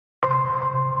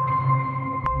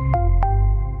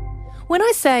When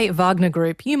I say Wagner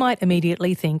Group, you might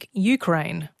immediately think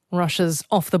Ukraine. Russia's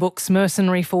off-the-books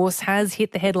mercenary force has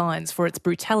hit the headlines for its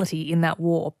brutality in that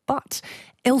war, but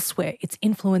elsewhere its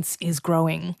influence is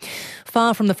growing.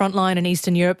 Far from the front line in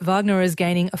Eastern Europe, Wagner is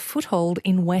gaining a foothold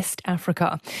in West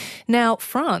Africa. Now,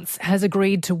 France has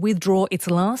agreed to withdraw its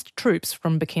last troops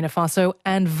from Burkina Faso,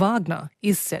 and Wagner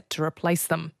is set to replace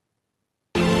them.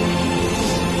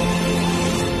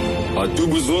 As-tu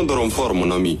besoin de renfort,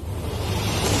 mon ami?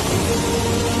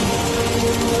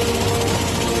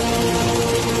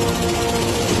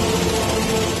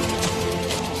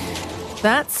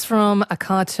 That's from a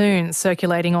cartoon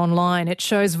circulating online. It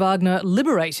shows Wagner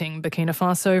liberating Burkina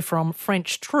Faso from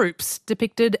French troops,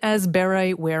 depicted as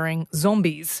beret-wearing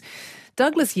zombies.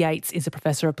 Douglas Yates is a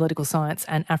professor of political science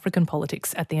and African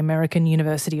politics at the American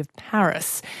University of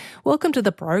Paris. Welcome to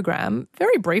the program.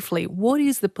 Very briefly, what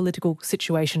is the political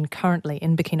situation currently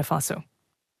in Burkina Faso?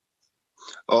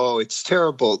 Oh, it's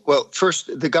terrible. Well,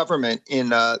 first, the government in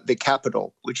the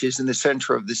capital, which is in the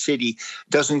center of the city,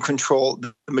 doesn't control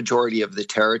the majority of the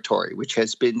territory, which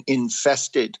has been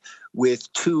infested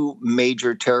with two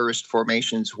major terrorist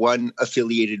formations, one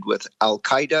affiliated with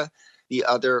Al-Qaeda, the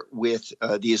other with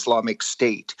the Islamic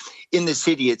State. In the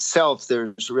city itself,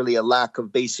 there's really a lack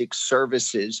of basic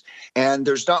services, and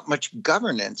there's not much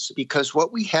governance because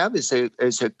what we have is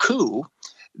a coup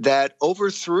that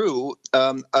overthrew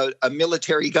a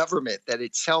military government that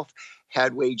itself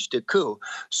had waged a coup.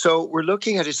 So we're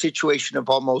looking at a situation of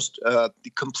almost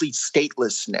complete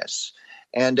statelessness.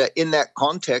 And in that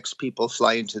context, people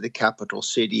fly into the capital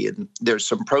city and there's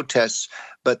some protests,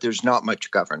 but there's not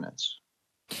much governance.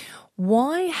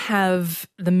 Why have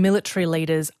the military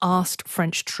leaders asked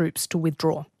French troops to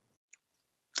withdraw?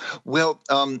 Well,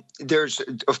 there's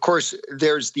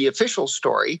the official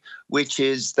story, which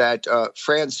is that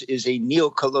France is a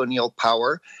neo-colonial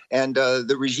power, and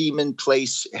the regime in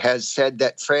place has said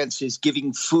that France is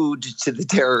giving food to the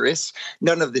terrorists.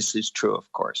 None of this is true,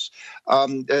 of course.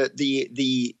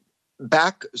 The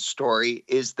backstory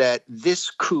is that this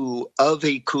coup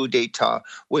d'etat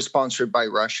was sponsored by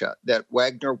Russia, that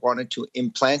Wagner wanted to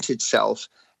implant itself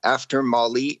after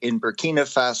Mali in Burkina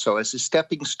Faso as a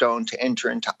stepping stone to enter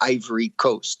into Ivory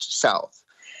Coast, south.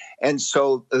 And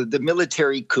so the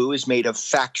military coup is made of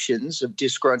factions of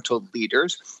disgruntled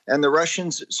leaders, and the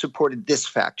Russians supported this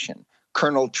faction,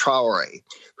 Colonel Traoré,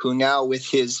 who now with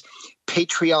his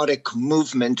patriotic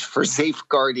movement for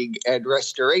safeguarding and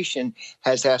restoration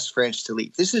has asked France to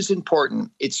leave. This is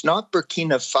important. It's not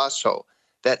Burkina Faso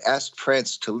that asked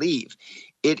France to leave.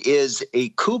 It is a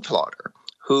coup plotter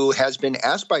who has been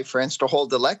asked by France to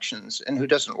hold elections and who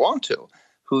doesn't want to,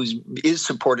 who is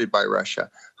supported by Russia,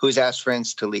 who's asked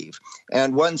France to leave.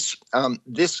 And once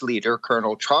this leader,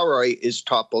 Colonel Traoré, is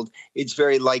toppled, it's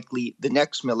very likely the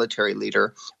next military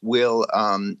leader will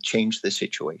change the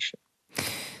situation.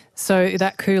 So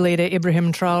that coup leader,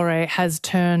 Ibrahim Traoré, has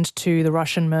turned to the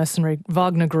Russian mercenary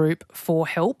Wagner Group for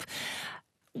help.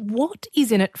 What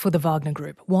is in it for the Wagner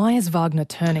Group? Why is Wagner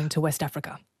turning to West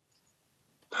Africa?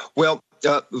 Well,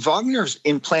 Wagner's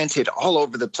implanted all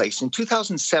over the place. In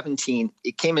 2017,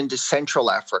 it came into Central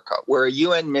Africa, where a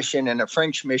UN mission and a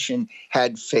French mission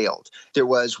had failed. There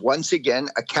was, once again,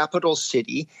 a capital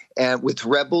city with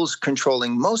rebels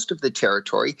controlling most of the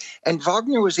territory, and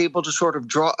Wagner was able to sort of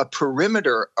draw a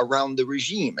perimeter around the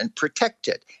regime and protect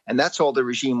it, and that's all the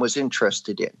regime was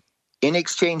interested in. In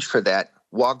exchange for that,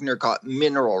 Wagner got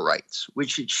mineral rights,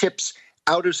 which it ships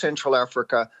out of Central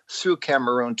Africa through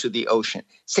Cameroon to the ocean.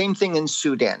 Same thing in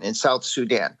Sudan, in South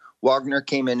Sudan. Wagner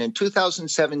came in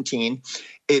 2017.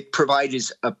 It provided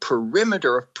a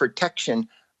perimeter of protection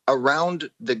around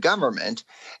the government,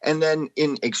 and then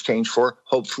in exchange for,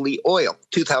 hopefully, oil.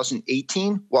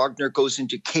 2018, Wagner goes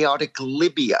into chaotic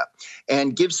Libya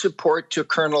and gives support to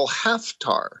Colonel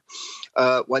Haftar,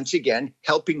 once again,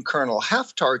 helping Colonel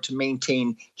Haftar to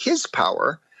maintain his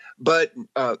power, but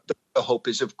the hope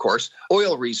is, of course,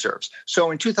 oil reserves.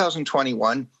 So in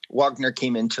 2021, Wagner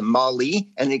came into Mali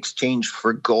in exchange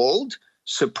for gold,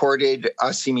 supported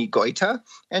Assimi Goïta,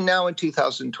 and now in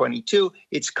 2022,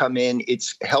 it's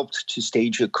helped to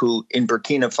stage a coup in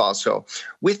Burkina Faso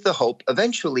with the hope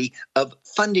eventually of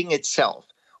funding itself.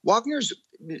 Wagner's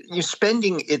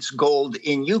spending its gold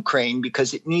in Ukraine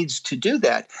because it needs to do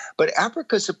that. But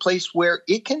Africa is a place where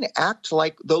it can act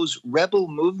like those rebel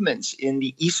movements in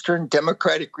the Eastern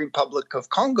Democratic Republic of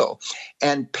Congo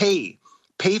and pay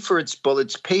for its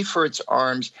bullets, pay for its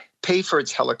arms, pay for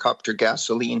its helicopter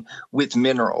gasoline with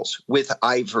minerals, with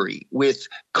ivory, with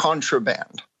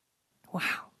contraband. Wow.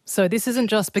 So this isn't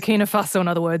just Burkina Faso, in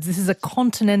other words. This is a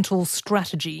continental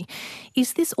strategy.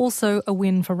 Is this also a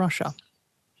win for Russia?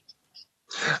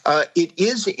 It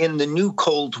is in the new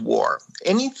Cold War.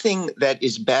 Anything that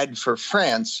is bad for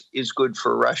France is good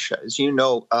for Russia. As you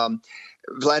know,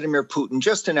 Vladimir Putin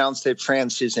just announced that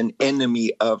France is an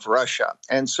enemy of Russia.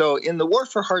 And so in the war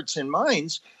for hearts and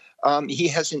minds, he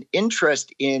has an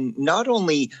interest in not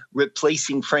only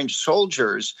replacing French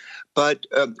soldiers, but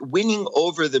winning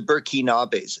over the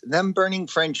Burkinabes. Them burning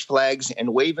French flags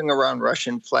and waving around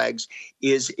Russian flags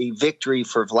is a victory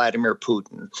for Vladimir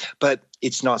Putin. But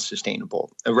it's not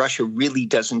sustainable. Russia really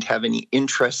doesn't have any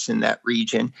interests in that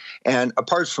region. And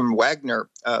apart from Wagner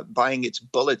buying its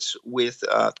bullets with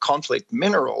conflict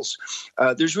minerals,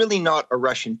 there's really not a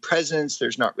Russian presence.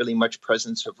 There's not really much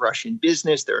presence of Russian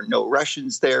business. There are no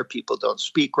Russians there. People don't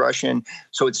speak Russian.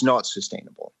 So it's not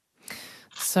sustainable.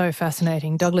 So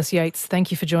fascinating. Douglas Yates,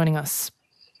 thank you for joining us.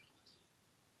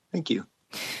 Thank you.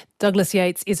 Douglas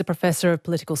Yates is a professor of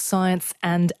political science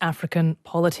and African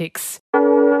politics.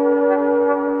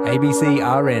 ABC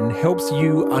RN helps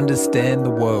you understand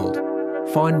the world.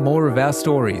 Find more of our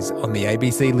stories on the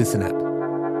ABC Listen app.